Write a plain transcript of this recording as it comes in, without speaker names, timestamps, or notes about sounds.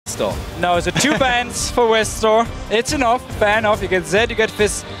westdoor. No, so 2 bans for westdoor. It's enough. Fair enough. You get Zed, you get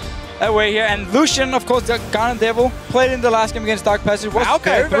Fizz away here. And Lucian, of course, the GarnetDevil, played in the last game against Dark Passage. Was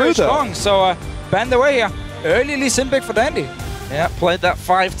Maokai very strong. So banned away here. Early Lee Sin pick for Dandy. Yeah, played that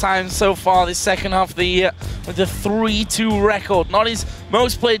 5 times so far this second half of the year with a 3-2 record. Not his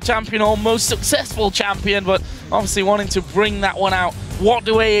most played champion or most successful champion, but obviously wanting to bring that one out. What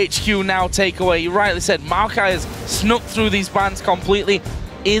do AHQ now take away? You rightly said, Maokai has snuck through these bans completely.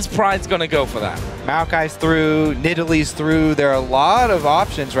 Is Prydz going to go for that? Maokai's through, Nidalee's through. There are a lot of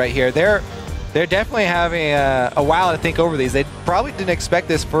options right here. They're definitely having a while to think over these. They probably didn't expect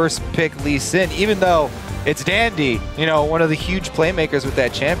this first pick Lee Sin, even though it's Dandy, you know, one of the huge playmakers with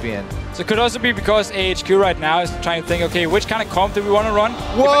that champion. So it could also be because AHQ right now is trying to think, okay, which kind of comp do we want to run?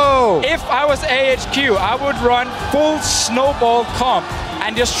 Whoa! If I was AHQ, I would run full snowball comp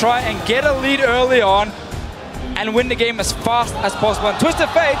and just try and get a lead early on and win the game as fast as possible. And Twisted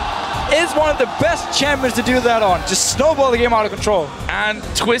Fate is one of the best champions to do that on. Just snowball the game out of control. And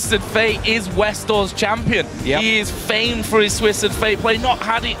Twisted Fate is westdoor's champion. Yep. He is famed for his Twisted Fate play. Not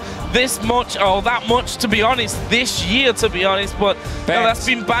had it this much or that much, to be honest, this year, to be honest, but no, that's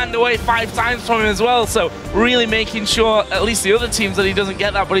been banned away 5 times from him as well. So really making sure, at least the other teams, that he doesn't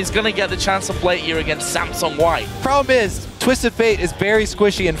get that, but he's going to get the chance to play it here against Samsung White. Problem is, Twisted Fate is very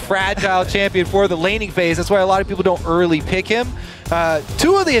squishy and fragile champion for the laning phase. That's why a lot of people don't early pick him. 2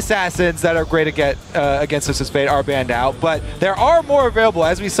 of the assassins that are great against Twisted Fate are banned out, but there are more available.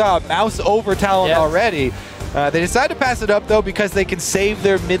 As we saw, Mouse over Talon already. They decide to pass it up, though, because they can save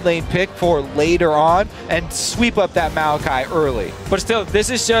their mid lane pick for later on and sweep up that Maokai early. But still, this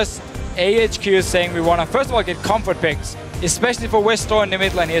is just AHQ saying we want to, first of all, get comfort picks, especially for westdoor in the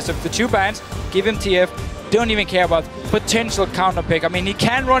mid lane here. So if the 2 bans, give him TF, don't even care about potential counter pick. I mean, he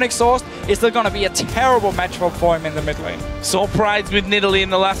can run exhaust. It's still going to be a terrible matchup for him in the mid lane. Saw Prydz with Nidalee in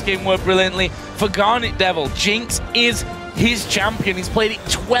the last game work brilliantly. For GarnetDevil, Jinx is his champion. He's played it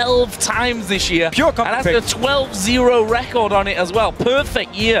 12 times this year. Pure comfort and has a 12-0 record on it as well.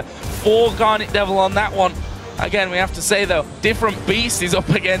 Perfect year for GarnetDevil on that one. Again, we have to say, though, different beast he's up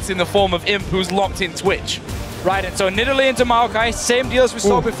against in the form of Imp, who's locked in Twitch. Right, and so Nidalee into Maokai, same deal as we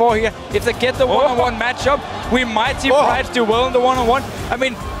saw before here. If they get the one-on-one matchup, we might see Prydz do well in the one-on-one. I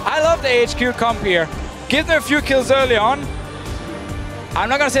mean, I love the AHQ comp here. Give them a few kills early on. I'm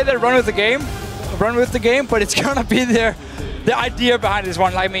not going to say they run with the game, but it's going to be the idea behind this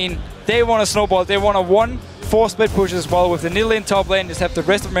one. I mean, they want to snowball. They want a 1-4 split push as well with the Nidalee in top lane. Just have the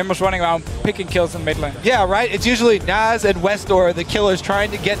rest of members running around picking kills in mid lane. Yeah, right. It's usually Naz and westdoor, the killers, trying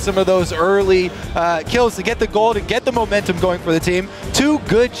to get some of those early kills to get the gold and get the momentum going for the team. 2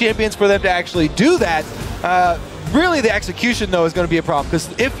 good champions for them to actually do that. Really, the execution, though, is going to be a problem,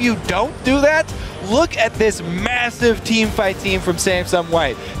 because if you don't do that, look at this massive team fight team from Samsung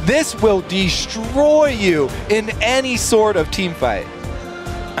White. This will destroy you in any sort of team fight.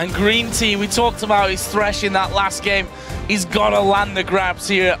 And GreenTea, we talked about his Thresh in that last game. He's got to land the grabs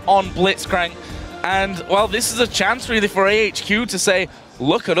here on Blitzcrank. And, well, this is a chance, really, for AHQ to say,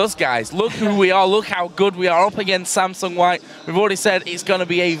 look at us, guys. Look who we are. Look how good we are up against Samsung White. We've already said it's going to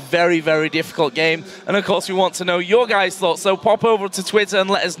be a very, very difficult game. And, of course, we want to know your guys' thoughts. So pop over to Twitter and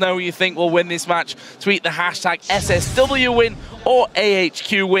let us know who you think will win this match. Tweet the hashtag SSW win or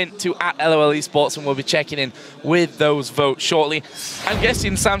AHQ win to @LOL Esports, and we'll be checking in with those votes shortly. I'm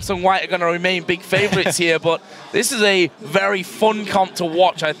guessing Samsung White are going to remain big favorites here, but this is a very fun comp to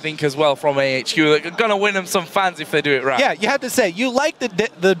watch, I think, as well from AHQ. They're going to win them some fans if they do it right. Yeah, you have to say, you like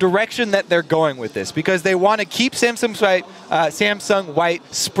the direction that they're going with this, because they want to keep Samsung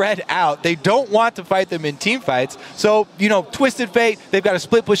White spread out. They don't want to fight them in team fights. So, you know, Twisted Fate, they've got a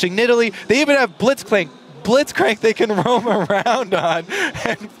split pushing Nidalee. They even have Blitzcrank they can roam around on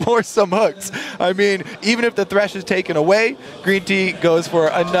and force some hooks. I mean, even if the Thresh is taken away, GreenTea goes for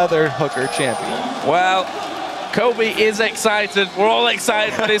another hooker champion. Well, Kobe is excited. We're all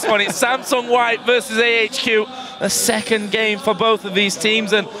excited for this one. It's Samsung White versus AHQ. A second game for both of these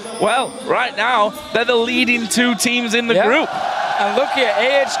teams. And, well, right now, they're the leading 2 teams in the group. And look here,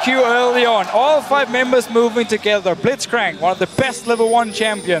 AHQ early on. All 5 members moving together. Blitzcrank, one of the best level 1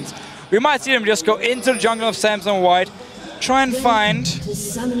 champions. We might see them just go into the jungle of Samsung White, try and find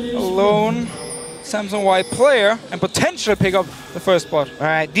a lone Samsung White player, and potentially pick up the first spot. All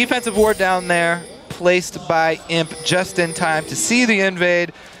right, defensive ward down there, placed by Imp just in time to see the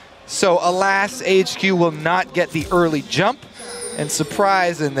invade. So alas, AHQ will not get the early jump. And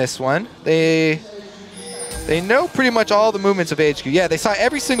surprise in this one, they know pretty much all the movements of AHQ. Yeah, they saw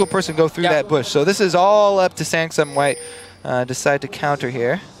every single person go through that bush. So this is all up to Samsung White. Decide to counter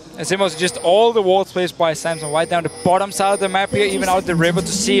here. And Simos just all the wards placed by Samsung White down the bottom side of the map here, even out the river to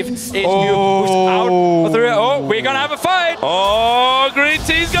see if AHQ moves out of the river. Oh, we're gonna have a fight! Oh,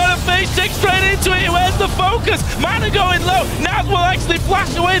 GreenTea's got a face check straight into it. Where's the focus? Mana going low. Naz will actually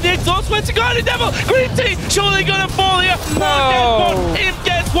flash away the exhaust went to GarnetDevil. GreenTea surely gonna fall here. No. Imp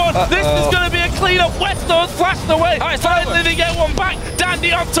gets one. This is gonna be a clean-up. westdoor's flashed away. All right, finally they get one back.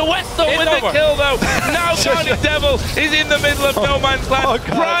 Dandy onto westdoor with the kill though. Now GarnetDevil is in the middle of no man's land.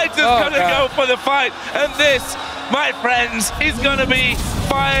 Prydz is gonna go for the fight, and this, my friends, is gonna be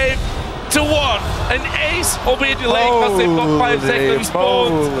 5-1. An ace, albeit delayed because they've got 5 seconds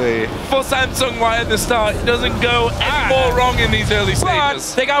spawns for Samsung White at the start. It doesn't go any more wrong in these early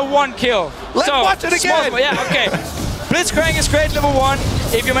stages. They got 1 kill. Let's watch it again. Yeah, okay. Blitzcrank is great level 1.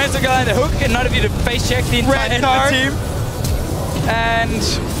 If you manage to get on the hook, and none of you to face check the entire team.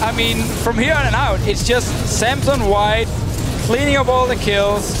 And I mean, from here on and out, it's just Samsung White cleaning up all the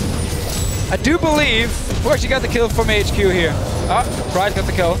kills. I do believe who actually got the kill from AHQ here. Prydz got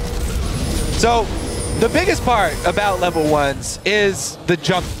the kill. So the biggest part about level 1s is the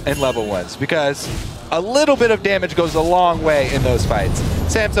jump in level 1s, because a little bit of damage goes a long way in those fights.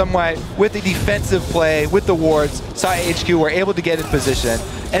 Samsung White, with the defensive play, with the wards, saw AHQ were able to get in position.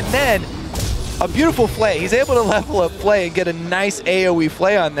 And then a beautiful play. He's able to level up play and get a nice AoE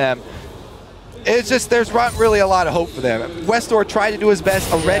play on them. It's just, there's not really a lot of hope for them. westdoor tried to do his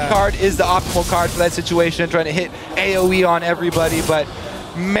best. A red card is the optimal card for that situation, trying to hit AoE on everybody. But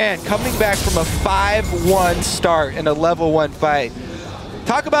man, coming back from a 5-1 start in a level 1 fight,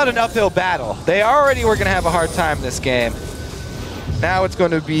 talk about an uphill battle. They already were going to have a hard time this game. Now it's going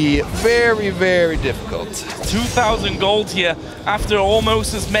to be very, very difficult. 2,000 gold here after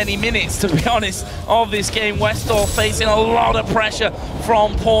almost as many minutes, to be honest, of this game. westdoor facing a lot of pressure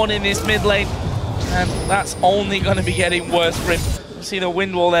from Pawn in this mid lane. And that's only going to be getting worse for him. You see the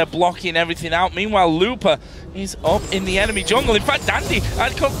wind wall there blocking everything out. Meanwhile, Looper is up in the enemy jungle. In fact, Dandy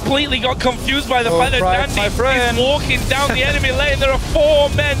had completely got confused by the fact that Dandy is walking down the enemy lane. There are 4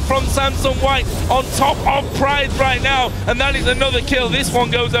 men from Samsung White on top of Prydz right now, and that is another kill. This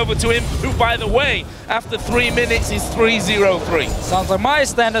one goes over to him, who, by the way, after 3 minutes is 3-0-3. Sounds like my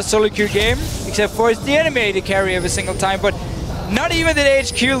standard solo queue game, except for it's the enemy to carry every single time. But not even did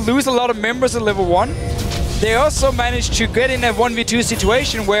AHQ lose a lot of members at level 1. They also managed to get in a 1v2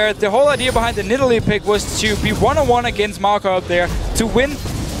 situation where the whole idea behind the Nidalee pick was to be one-on-one against Maokai up there to win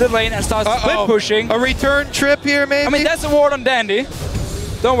the lane and start split pushing. A return trip here, maybe? I mean, that's a ward on Dandy.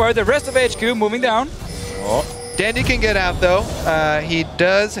 Don't worry, the rest of AHQ moving down. Dandy can get out, though. He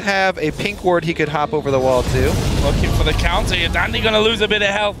does have a pink ward he could hop over the wall to. Looking for the counter here. Dandy going to lose a bit of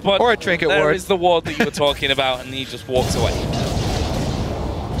health, but or a trinket ward. There is the ward that you were talking about, and he just walks away.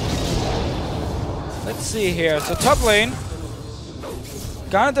 Let's see here. So top lane,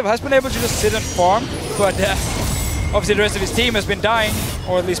 GarnetDevil has been able to just sit and farm, but obviously the rest of his team has been dying,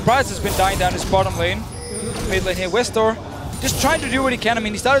 or at least Prydz has been dying down his bottom lane. Mid lane here, westdoor, just trying to do what he can. I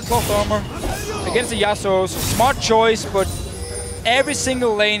mean, he started cloth armor against the Yasuo, so smart choice, but every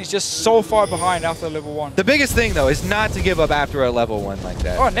single lane is just so far behind after level 1. The biggest thing, though, is not to give up after a level 1 like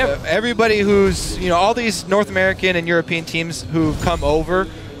that. Oh, never. Everybody who's, all these North American and European teams who come over,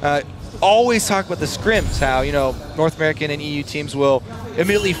 always talk about the scrims, how, North American and EU teams will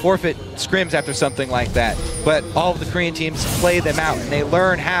immediately forfeit scrims after something like that. But all of the Korean teams play them out, and they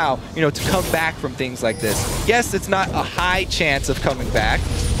learn how, to come back from things like this. Yes, it's not a high chance of coming back,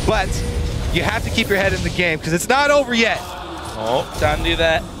 but you have to keep your head in the game, because it's not over yet. Oh, Dandy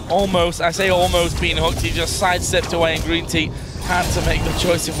there, almost, I say almost being hooked. He just sidestepped away, and GreenTea had to make the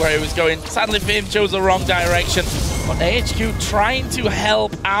choice of where he was going. Sadly for him, chose the wrong direction. But AHQ trying to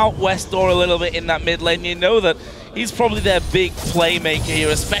help out westdoor a little bit in that mid lane. You know that he's probably their big playmaker here,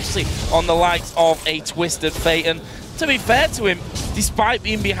 especially on the likes of a Twisted Fate. And to be fair to him, despite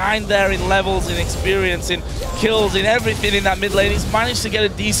being behind there in levels, in experience, in kills, in everything in that mid lane, he's managed to get a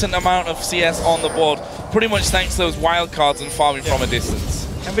decent amount of CS on the board, pretty much thanks to those wild cards and farming from a distance.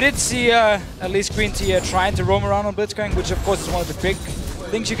 And we did see at least GreenTea trying to roam around on Blitzcrank, which of course is one of the big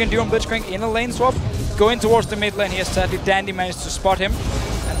things you can do on Blitzcrank in a lane swap. Going towards the mid lane here, sadly Dandy managed to spot him.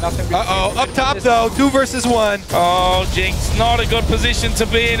 And nothing. Up top though, 2 versus 1. Oh, Jinx, not a good position to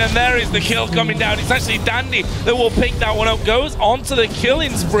be in, and there is the kill coming down. It's actually Dandy that will pick that one up. Goes onto the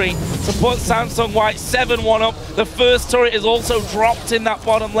killing spree to put Samsung White 7-1 up. The first turret is also dropped in that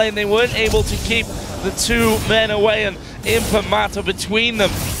bottom lane. They weren't able to keep the 2 men away, and Imp and Mata between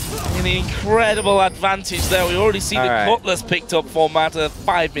them in the incredible advantage there. We already see the Cutlass picked up for Mata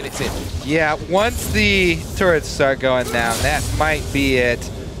 5 minutes in. Yeah, once the turrets start going down, that might be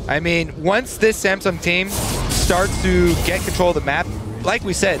it. I mean, once this Samsung team starts to get control of the map, like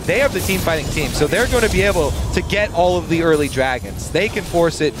we said, they have the team fighting team, so they're going to be able to get all of the early dragons. They can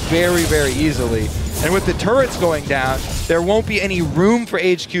force it very, very easily. And with the turrets going down, there won't be any room for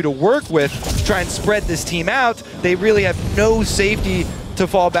AHQ to work with to try and spread this team out. They really have no safety to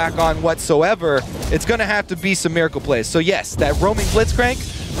fall back on whatsoever. It's going to have to be some miracle plays. So yes, that roaming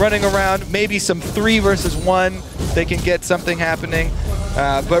Blitzcrank running around, maybe some 3 versus 1, they can get something happening.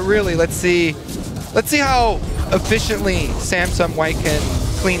 But really, let's see how efficiently Samsung White can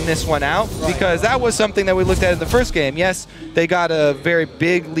clean this one out, because that was something that we looked at in the first game. Yes, they got a very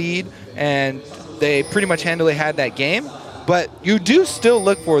big lead and they pretty much handily had that game, but you do still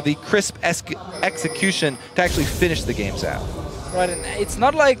look for the crisp execution to actually finish the games out. Right, and it's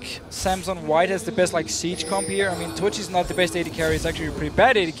not like Samsung White has the best like siege comp here. I mean, Twitch is not the best AD carry. It's actually a pretty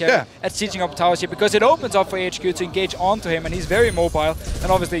bad AD carry at sieging up towers here, because it opens up for AHQ to engage onto him, and he's very mobile.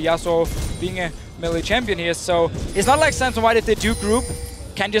 And obviously Yasuo being a melee champion here, so it's not like Samsung White, if they do group,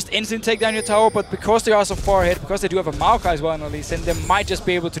 can just instantly take down your tower, but because they are so far ahead, because they do have a Maokai as well in the least, then they might just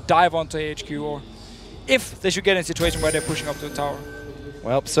be able to dive onto AHQ, or if they should get in a situation where they're pushing up to the tower.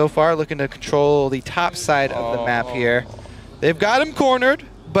 Well, so far looking to control the top side of the map here. They've got him cornered,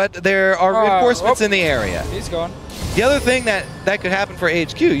 but there are reinforcements in the area. He's gone. The other thing that could happen for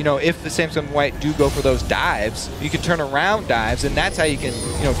AHQ, you know, if the Samsung White do go for those dives, you can turn around dives, and that's how you can,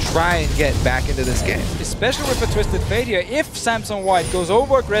 you know, try and get back into this game. Especially with a Twisted Fate here, if Samsung White goes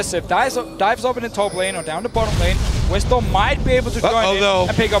over aggressive, dives up in the top lane or down the bottom lane, westdoor might be able to join in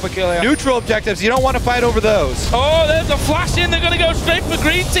and pick up a kill here. Neutral objectives, you don't want to fight over those. Oh, there's a flash in, they're going to go straight for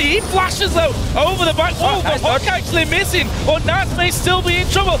GreenTea. He flashes though, over the back. Oh, the hook actually missing, but Nats may still be in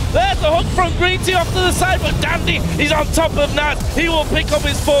trouble. There's the hook from GreenTea off to the side, but Dandy, he's on top of Nats. He will pick up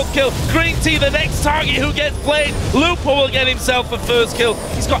his 4th kill. GreenTea, the next target who gets played. Looper will get himself a 1st kill.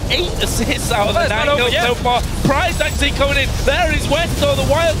 He's got 8 assists out of the 9 kills so far. Prydz actually coming in. There is westdoor, the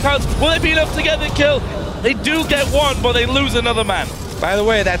wild cards. Will they be enough to get the kill? They do get one, but they lose another man. By the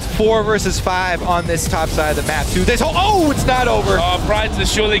way, that's 4 versus 5 on this top side of the map too. Oh, it's not over. Oh, Prydz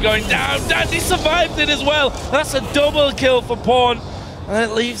is surely going down. Dandy survived it as well. That's a double kill for Pawn. And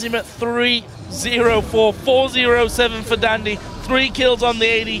it leaves him at 3-0-4, 4-0-7 for Dandy. 3 kills on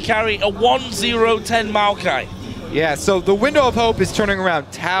the AD carry, a 1-0-10 Maokai. Yeah, so the window of hope is turning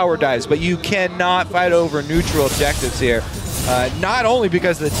around tower dives, but you cannot fight over neutral objectives here. Not only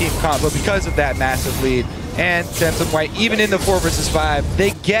because of the team comp, but because of that massive lead. And Samsung White, even in the 4 versus 5,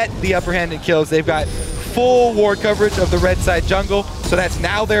 they get the upper hand in kills. They've got full ward coverage of the red side jungle, so that's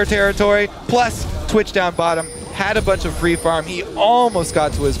now their territory. Plus, Twitch down bottom had a bunch of free farm. He almost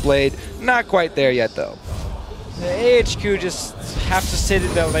got to his blade. Not quite there yet, though. The AHQ just have to sit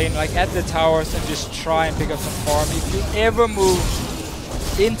in their lane, like at the towers, and just try and pick up some farm. If you ever move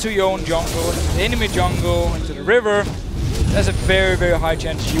into your own jungle, into the enemy jungle, into the river, there's a very, very high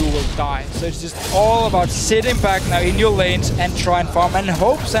chance you will die. So it's just all about sitting back now in your lanes and try and farm, and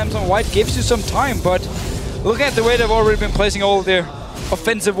hope Samsung White gives you some time. But looking at the way they've already been placing all of their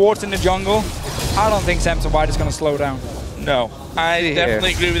offensive wards in the jungle, I don't think Samsung White is going to slow down. No, I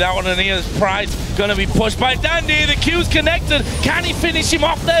definitely agree with that one. And here's Prydz going to be pushed by Dandy. The Q's connected. Can he finish him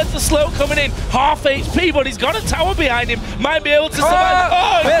off? There's the slow coming in. Half HP, but he's got a tower behind him. Might be able to survive.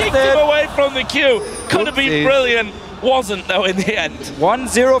 Oh, kicked him away from the Q. Could have been brilliant. Wasn't, though, in the end.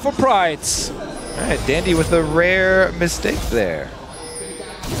 1-0 for Prydz. All right, Dandy with a rare mistake there.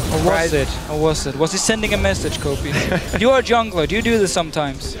 Or was it? Or was it? Was he sending a message, Kopi? You are a jungler. Do you do this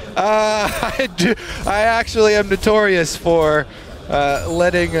sometimes? I do. I actually am notorious for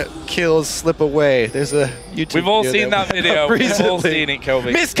letting kills slip away. There's a YouTube We've all seen that video. We've all seen it,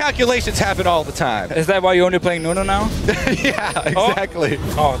 Kobe. Miscalculations happen all the time. Is that why you're only playing Nuno now? Yeah, exactly.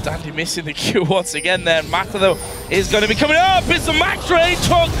 Oh, Dandy missing the Q once again there. Mata, though, is going to be coming up. It's a max range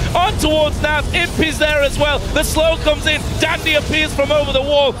hook on towards Nav. Imp is there as well. The slow comes in. Dandy appears from over the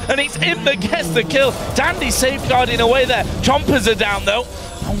wall, and it's Imp that gets the kill. Dandy safeguarding away there. Chompers are down, though.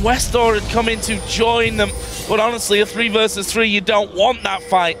 And westdoor had come in to join them. But honestly, a 3 versus 3, you don't want that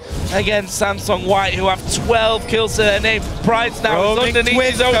fight against Samsung White, who have 12 kills to their name. Prydz now is underneath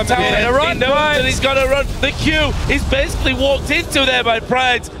his own tower. He knows that he's got to run. The Q is basically walked into there by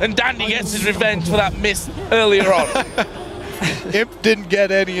Prydz, and Dandy gets his revenge for that miss earlier on. Imp didn't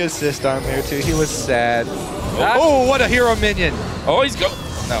get any assist on there, too. He was sad. Oh, what a hero minion. Oh, he's got...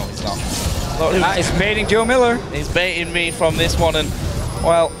 No, he's not. He's baiting Joe Miller. He's baiting me from this one, and,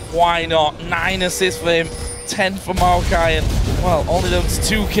 well, why not? 9 assists for him. 10 for Maokai, and, well, only those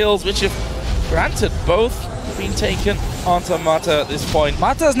 2 kills, which have, granted, both been taken onto Mata at this point.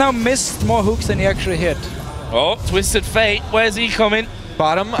 Mata has now missed more hooks than he actually hit. Oh, Twisted Fate. Where's he coming?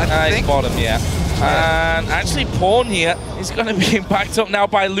 Bottom, I think. Bottom, yeah. And actually, Pawn here is going to be backed up now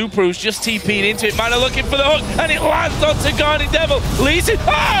by Looper, who's just TP'd into it. Mana looking for the hook, and it lands onto GarnetDevil. Leads it.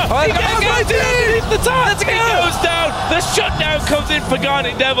 Oh, he gets underneath the top. He goes down. The shutdown comes in for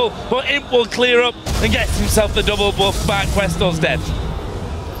GarnetDevil, but Imp will clear up and gets himself the double buff back. westdoor's dead.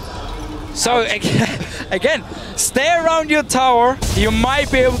 So again, stay around your tower. You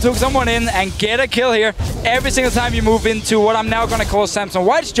might be able to hook someone in and get a kill here. Every single time you move into what I'm now going to call Samson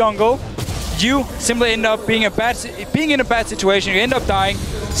White's jungle, you simply end up being in a bad situation. You end up dying.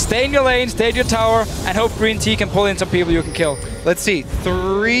 Stay in your lane, stay in your tower, and hope GreenTea can pull in some people you can kill. Let's see,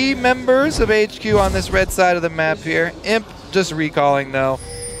 3 members of AHQ on this red side of the map here. Imp just recalling though.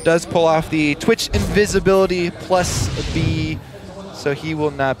 Does pull off the Twitch invisibility plus B, so he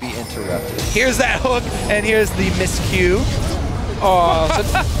will not be interrupted. Here's that hook, and here's the miscue. Oh,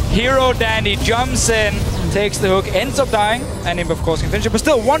 so Hero Dandy jumps in, takes the hook, ends up dying, and Imp of course can finish it, but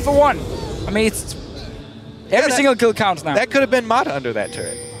still 1 for 1. I mean, it's every single kill counts now. That could have been Mata under that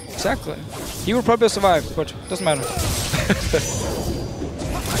turret. Exactly. He would probably survive, but doesn't matter.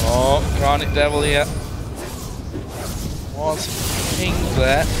 Oh, GarnetDevil here. Was pinged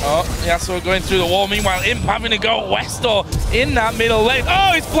there. Oh, Yasuo going through the wall. Meanwhile, Imp having to go westdoor in that middle lane.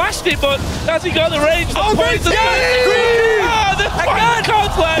 Oh, he's flashed it, but has he got the range? The poison. Oh, the fight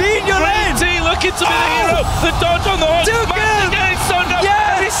can't land. GreenTea looking to be the hero. The dodge on the hook. 2 kills.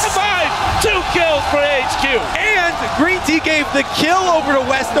 Again, he survived. 2 kills for AHQ. And GreenTea gave the kill over to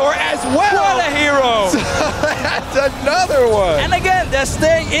westdoor as well. What a hero. So that's another one. And again, they're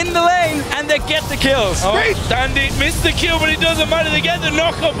staying in the lane and they get the kills. Oh, Dandy missed the kill, but it doesn't matter. They get the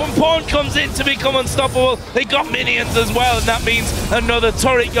knockup and Pawn comes in to become unstoppable. They got minions as well, and that means another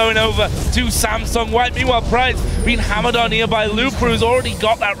turret going over to Samsung White. Meanwhile, Prydz being hammered on here by Looper, who's already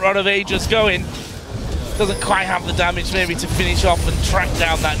got that Rod of Ages going. Doesn't quite have the damage maybe to finish off and track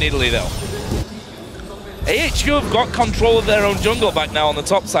down that Nidalee though. AHQ have got control of their own jungle back now on the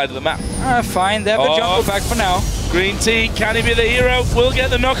top side of the map. Fine, they have the jungle back for now. GreenTea, can he be the hero? Will get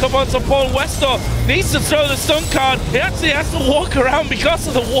the knockup onto Pawn. westdoor needs to throw the stun card. He actually has to walk around because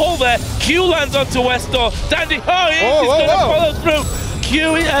of the wall there. Q lands onto westdoor. Dandy, he's going to follow through.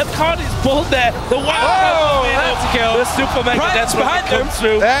 Q card is pulled there. The wild that's a kill. The super mega death behind comes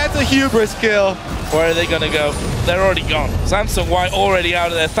through. That's a hubris kill. Where are they going to go? They're already gone. Samsung White already out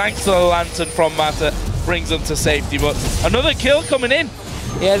of there. Thanks to the lantern from Mata. Brings them to safety, but another kill coming in.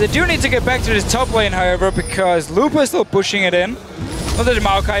 Yeah, they do need to get back to this top lane, however, because Looper is still pushing it in. Not that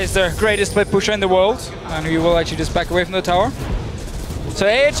Maokai is the greatest split pusher in the world, and he will actually just back away from the tower. So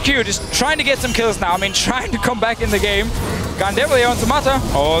AHQ just trying to get some kills now. I mean, trying to come back in the game. GarnetDevil here onto Mata.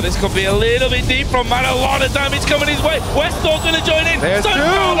 Oh, this could be a little bit deep from Mata. A lot of damage coming his way. westdoor's going to join in. There's 2.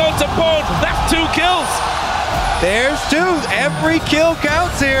 Onto Pawn. That's 2 kills. There's 2. Every kill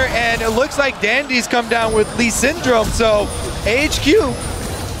counts here, and it looks like Dandy's come down with Lee Syndrome, so AHQ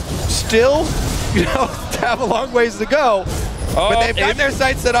still, have a long ways to go, but they've got their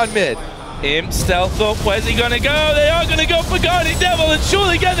sights set on mid. Imp stealth up. Where's he going to go? They are going to go for GarnetDevil and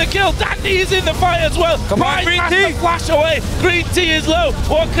surely get the kill. Dandy is in the fight as well. Come on, GreenTea. Flash away. GreenTea is low.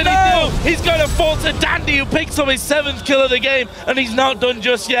 What can he do? He's going to fall to Dandy, who picks up his 7th kill of the game, and he's not done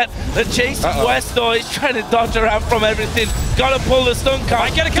just yet. The chasing westdoor. He's trying to dodge around from everything. Got to pull the stun card.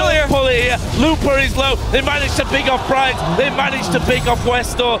 Might get a kill here. Pull it here. Looper is low. They managed to pick off Prydz. They managed to pick off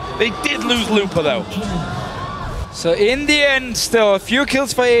westdoor. They did lose Looper though. So in the end, still a few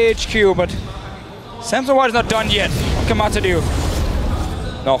kills for AHQ, but Samsung White is not done yet. What can Mata do?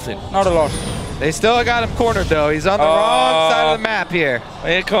 Nothing. Not a lot. They still got him cornered though. He's on the wrong side of the map here.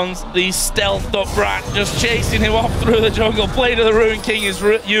 Here comes the stealthed up Brat, just chasing him off through the jungle. Blade of the Ruin King is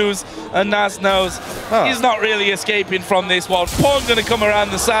used, and Naz knows he's not really escaping from this one. Pawn's going to come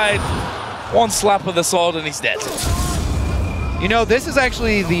around the side. 1 slap of the sword and he's dead. This is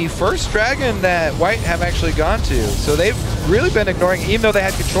actually the first dragon that White have actually gone to. So they've really been ignoring, even though they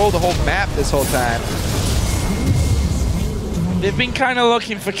had control of the whole map this whole time. They've been kind of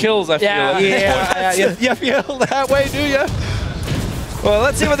looking for kills, I feel. Yeah. You feel that way, do you? Well,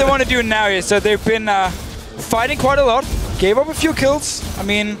 let's see what they want to do now here. So they've been fighting quite a lot. Gave up a few kills. I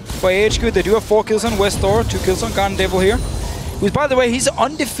mean, for AHQ, they do have 4 kills on westdoor, 2 kills on GarnetDevil here. Who's, by the way, he's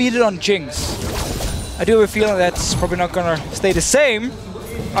undefeated on Jinx. I do have a feeling that's probably not going to stay the same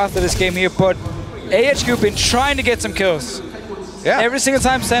after this game here, but AHQ been trying to get some kills. Yeah. Every single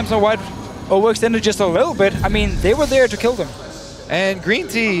time Samsung White overextended just a little bit, I mean, they were there to kill them. And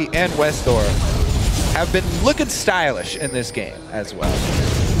GreenTea and westdoor have been looking stylish in this game as well,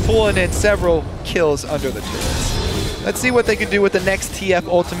 pulling in several kills under the turrets. Let's see what they can do with the next TF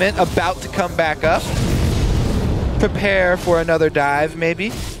Ultimate, about to come back up. Prepare for another dive,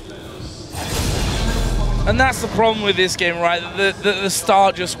 maybe. And that's the problem with this game, right? The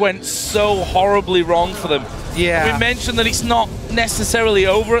start just went so horribly wrong for them. Yeah. We mentioned that it's not necessarily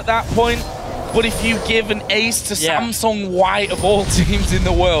over at that point, but if you give an ace to Samsung White of all teams in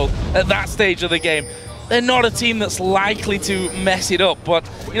the world at that stage of the game, they're not a team that's likely to mess it up. But,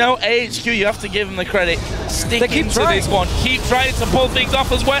 you know, AHQ, you have to give them the credit. Sticking to this one. Keep trying to pull things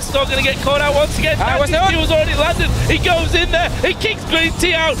off as westdoor going to get caught out once again. He was already landed. He goes in there. He kicks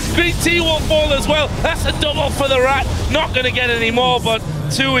GreenTea out. GreenTea will fall as well. That's a double for the Rat. Not going to get any more, but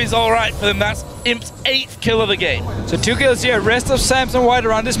 2 is all right for them. That's Imp's 8th kill of the game. So 2 kills here. Rest of Samsung White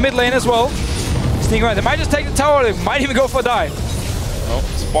around this mid lane as well. Sneaking around. They might just take the tower. They might even go for a dive. Oh,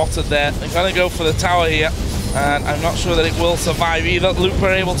 spotted there. They're going to go for the tower here. And I'm not sure that it will survive either. Looper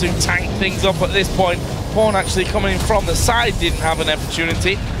able to tank things up at this point. Pawn actually coming in from the side didn't have an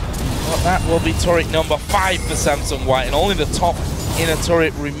opportunity. But that will be turret number 5 for Samsung White. And only the top inner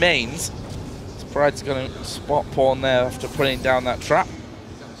turret remains. So Prydz going to spot Pawn there after putting down that trap.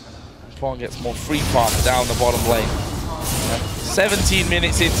 Pawn gets more free farm down the bottom lane. 17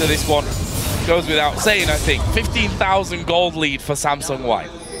 minutes into this one. Goes without saying, I think. 15,000 gold lead for Samsung White.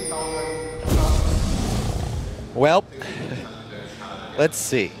 Well, let's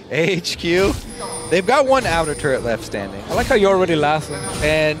see. AHQ, they've got 1 outer turret left standing. I like how you're already laughing.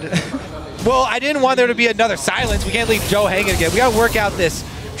 And, well, I didn't want there to be another silence. We can't leave Joe hanging again. We got to work out this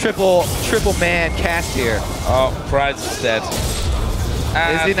triple man cast here. Oh, Prydz is dead.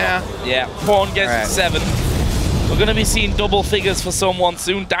 Is he now? Yeah, Pawn gets 7. We're going to be seeing double figures for someone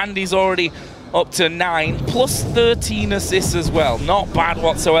soon. Dandy's already up to 9, plus 13 assists as well. Not bad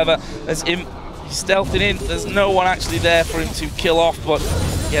whatsoever. As Imp stealthing in, there's no one actually there for him to kill off, but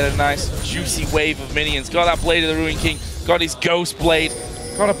get a nice juicy wave of minions. Got that Blade of the Ruin King, got his Ghost Blade,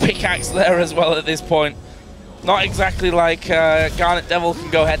 got a pickaxe there as well at this point. Not exactly like GarnetDevil can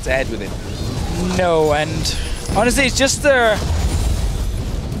go head to head with him. No, and honestly, it's just this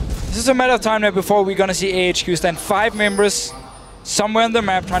is a matter of time now before we're gonna see AHQ stand 5 members somewhere on the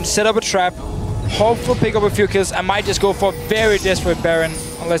map trying to set up a trap, hopefully pick up a few kills. I might just go for a very desperate Baron,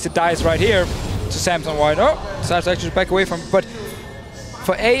 unless it dies right here to Samsung White. Oh, decides to actually back away from it. But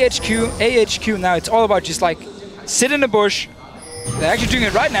for AHQ now, it's all about just like sit in the bush. They're actually doing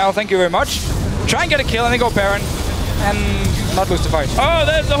it right now, thank you very much. Try and get a kill and then go Baron and not lose the fight. Oh,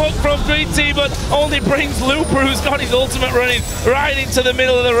 there's the hook from GreenTea, but only brings Looper, who's got his ultimate running right into the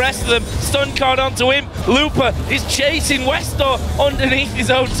middle of the rest of them. Stun card onto him. Looper is chasing westdoor underneath his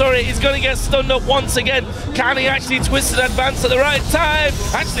own turret. He's going to get stunned up once again. Can he actually twist and advance at the right time?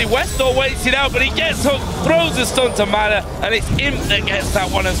 Actually, westdoor waits it out, but he gets hooked, throws the stun to Mana, and it's Imp that gets that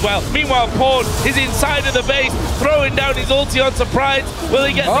one as well. Meanwhile, Pawn is inside of the base, throwing down his ulti onto Prydz. Will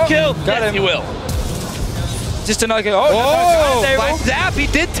he get the kill? Yes, he will. Just another kill. By zap, he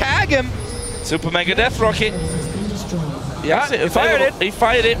did tag him. Super Mega Death Rocket. Yeah, he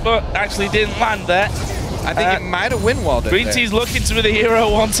fired it, but actually didn't land there. I think it might have win-walled it. GreenTea's looking to be the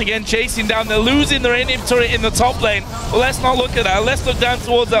hero once again, chasing down. They're losing their Inhib turret in the top lane. Well, let's not look at that. Let's look down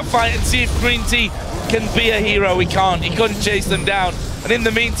towards that fight and see if GreenTea can be a hero. He can't. He couldn't chase them down. And in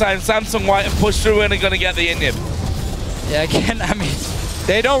the meantime, Samsung White have pushed through and are going to get the Inhib. Yeah, again, I mean,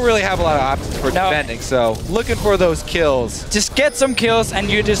 they don't really have a lot of options for defending, so looking for those kills. Just get some kills,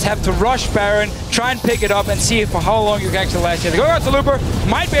 and you just have to rush Baron, try and pick it up, and see for how long you can actually last here. They go out to Looper,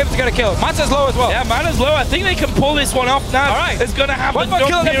 might be able to get a kill. Mana's low as well. Yeah, Mana's low. I think they can pull this one off now. All right. It's going to happen. One more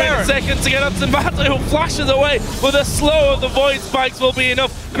kill here in a second to get up to Mata, who flashes away, but the slow of the Void Spikes will be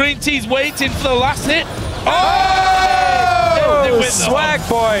enough. GreenTea's waiting for the last hit. Oh! They win the swag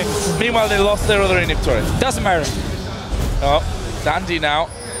hunt. boy. Meanwhile, they lost their other Inhib turret. Doesn't matter. Oh, Dandy now.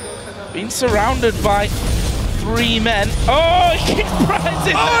 Being surrounded by 3 men. Oh, he kicked Prydz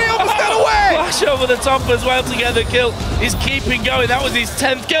in. Oh, he almost got away! Flash over the top as well to get the kill. He's keeping going. That was his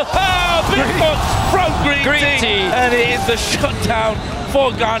 10th kill. Oh, big hook from GreenTea. And it is the shutdown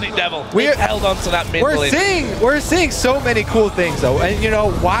for GarnetDevil. We held on to that mid lane. We're seeing so many cool things, though. And, you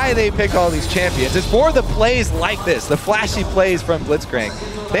know, why they pick all these champions. It's for the plays like this, the flashy plays from Blitzcrank.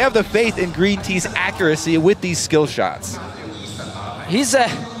 They have the faith in GreenTea's accuracy with these skill shots.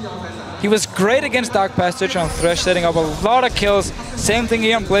 He was great against Dark Passage on Thresh, setting up a lot of kills. Same thing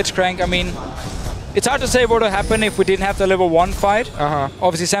here on Blitzcrank. I mean, it's hard to say what would happen if we didn't have the level 1 fight.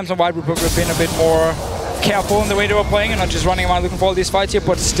 Obviously, Samsung White would have been a bit more careful in the way they were playing and not just running around looking for all these fights here,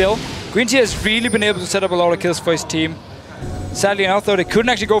 but still, GreenTea has really been able to set up a lot of kills for his team. Sadly enough, though, they couldn't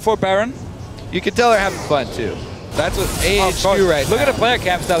actually go for a Baron. You can tell they're having fun, too. That's what AHQ right now. Look at the player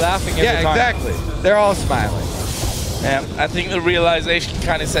camps, they're laughing every time. Yeah, exactly. They're all smiling. Yeah, I think the realization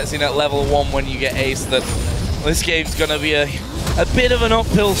kind of sets in at level 1 when you get ace that this game's going to be a a bit of an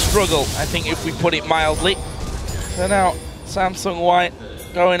uphill struggle, I think, if we put it mildly. So now, Samsung White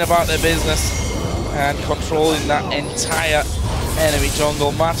going about their business and controlling that entire enemy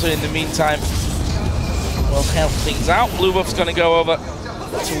jungle. Mata, in the meantime, will help things out. Blue buff's going to go over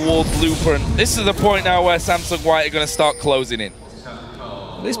towards Looper, and this is the point now where Samsung White are going to start closing in.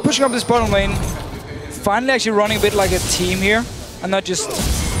 He's pushing up this bottom lane, finally actually running a bit like a team here, and not just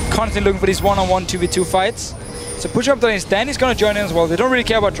constantly looking for these one-on-one 2v2 fights. So pushing up the lane, Danny's going to join in as well. They don't really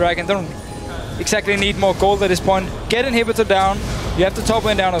care about Dragon, they don't exactly need more gold at this point. Get inhibitor down, you have the top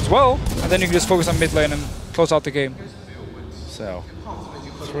lane down as well, and then you can just focus on mid lane and close out the game. So,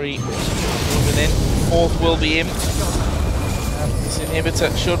 3 moving in, 4th will be him. And this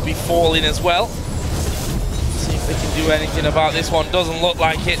inhibitor should be falling as well. See if they can do anything about this one. Doesn't look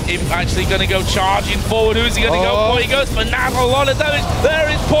like it. Imp actually going to go charging forward. Who's he going to go for? He goes for now. A lot of damage. There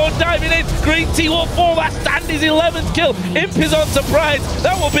is Pawn diving in. GreenTea will fall. That's Dandy's 11th kill. Imp is on to Prydz.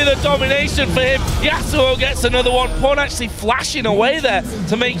 That will be the domination for him. Yasuo gets another one. Pawn actually flashing away there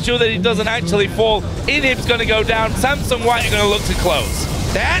to make sure that he doesn't actually fall. Imp's going to go down. Samsung White are going to look to close.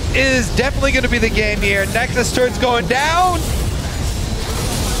 That is definitely going to be the game here. Nexus turret's going down.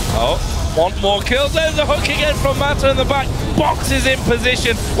 Oh, want more kills. There's a hook again from Mata in the back. Box is in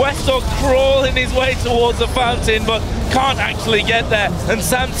position. westdoor crawling his way towards the fountain, but can't actually get there. And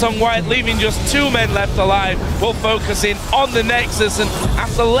Samsung White, leaving just 2 men left alive, will focus in on the Nexus. And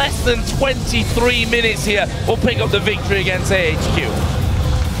after less than 23 minutes here, we'll pick up the victory against AHQ.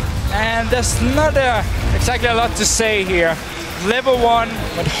 And there's not exactly a lot to say here. Level 1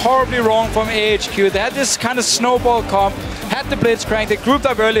 went horribly wrong from AHQ. They had this kind of snowball comp, had the Blitzcrank, they grouped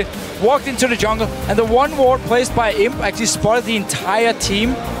up early, walked into the jungle, and the one ward placed by Imp actually spotted the entire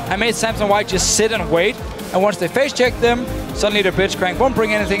team and made Samsung White just sit and wait. And once they face checked them, suddenly the Blitzcrank won't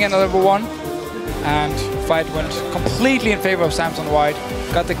bring anything in at level 1. And fight went completely in favor of Samsung White,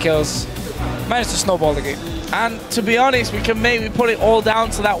 got the kills, managed to snowball the game. And to be honest, we can maybe put it all down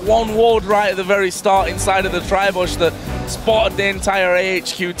to that one ward right at the very start inside of the tri-bush that spotted the entire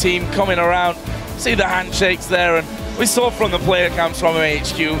AHQ team coming around. See the handshakes there, and we saw from the player camps from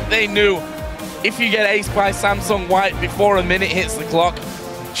AHQ, they knew if you get aced by Samsung White before a minute hits the clock,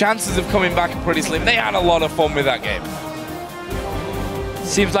 chances of coming back are pretty slim. They had a lot of fun with that game.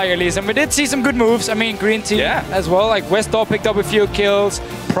 Seems like at least, and we did see some good moves. I mean, GreenTea as well, like westdoor picked up a few kills,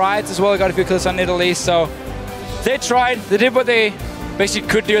 Prydz as well got a few kills on Nidalee, so they tried, they did what they basically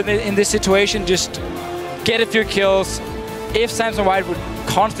could do in this situation, just get a few kills. If Samsung White would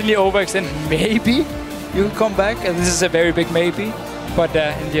constantly overextend, maybe you could come back, and this is a very big maybe, but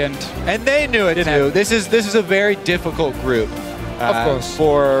in the end. And they knew it too. This is a very difficult group. Of course.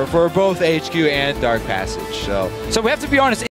 For both AHQ and Dark Passage. So we have to be honest,